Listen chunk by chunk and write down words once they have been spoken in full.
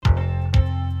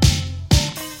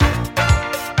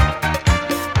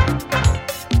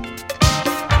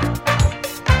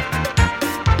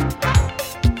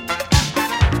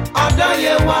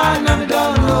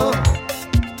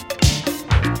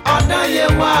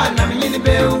nyini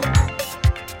beu.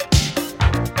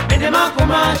 Mede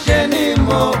makoma sheni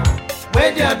mo,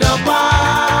 wedi Odo Pa.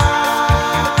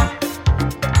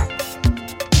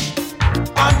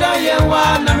 Odo ye wa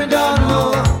na mi dono,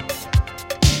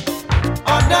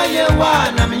 Odo ye wa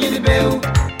na mi nyini beu.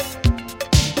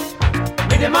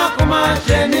 Mede makoma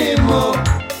sheni mo,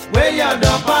 wedi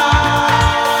Odo Pa.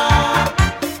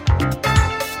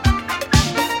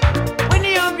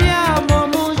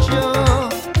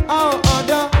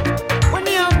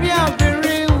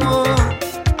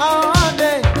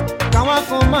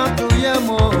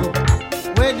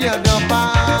 Odo Pa.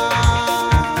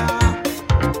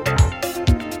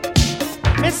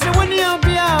 Miss when you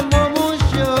be a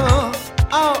momusho,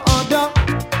 oh Odo,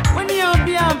 when you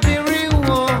be a very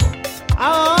wo,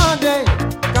 oh day,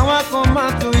 can I come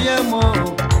out to Yemo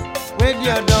with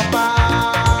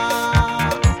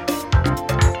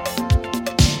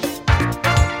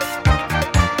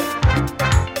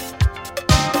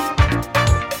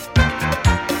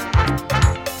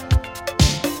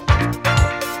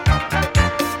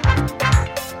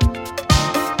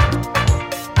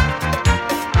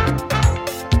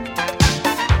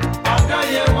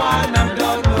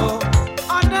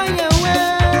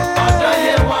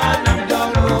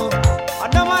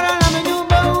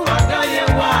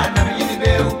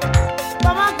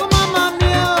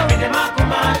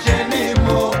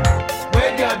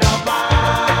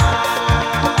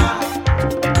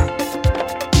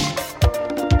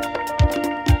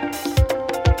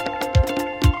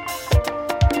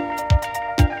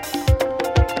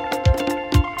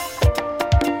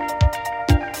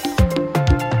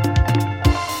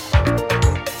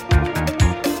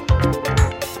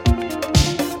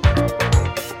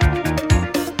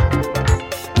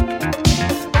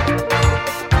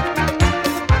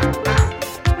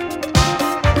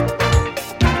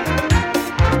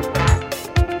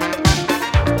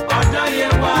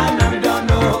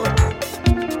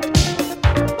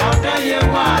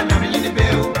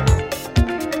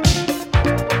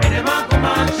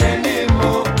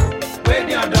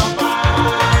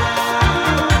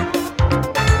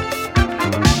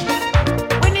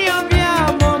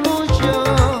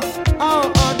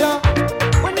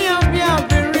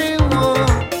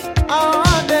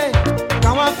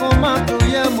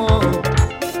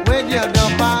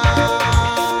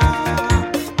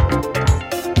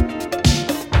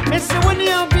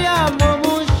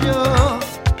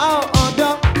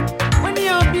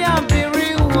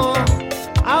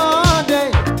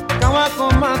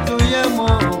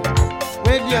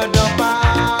your Odo Pa.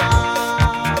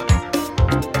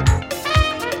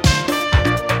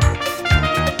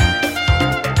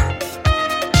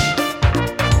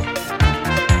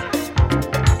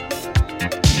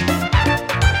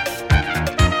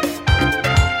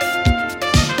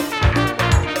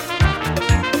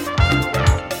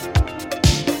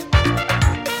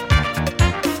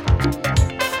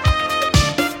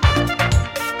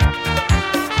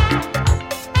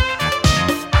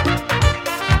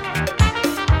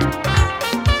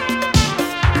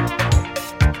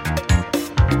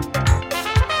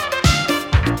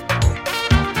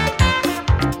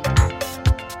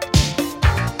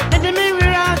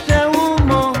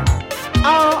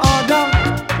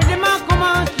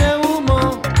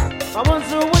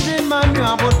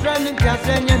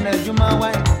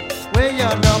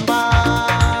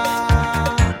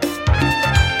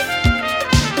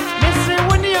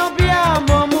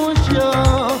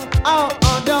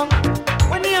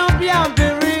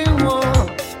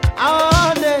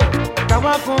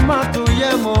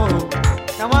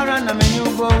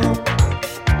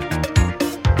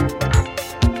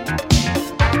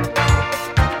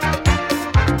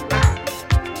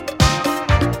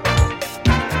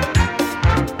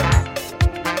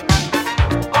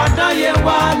 Odo ye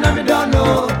wa na mi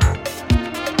dono,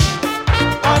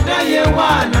 Odo ye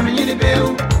wa na mi nyini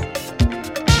beu.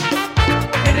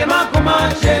 Mede makoma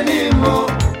sheni mo,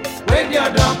 wedi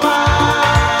Odo Pa.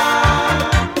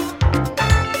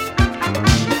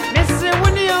 Miss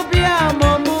when you be a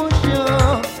momusho,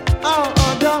 oh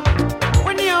Odo,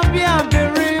 when you be a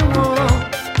very wo,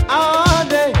 oh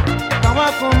day, can I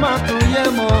come out to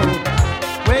Yemo,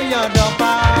 wedi Odo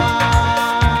Pa.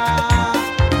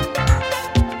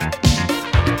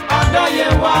 Odo ye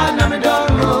wa na mi dono.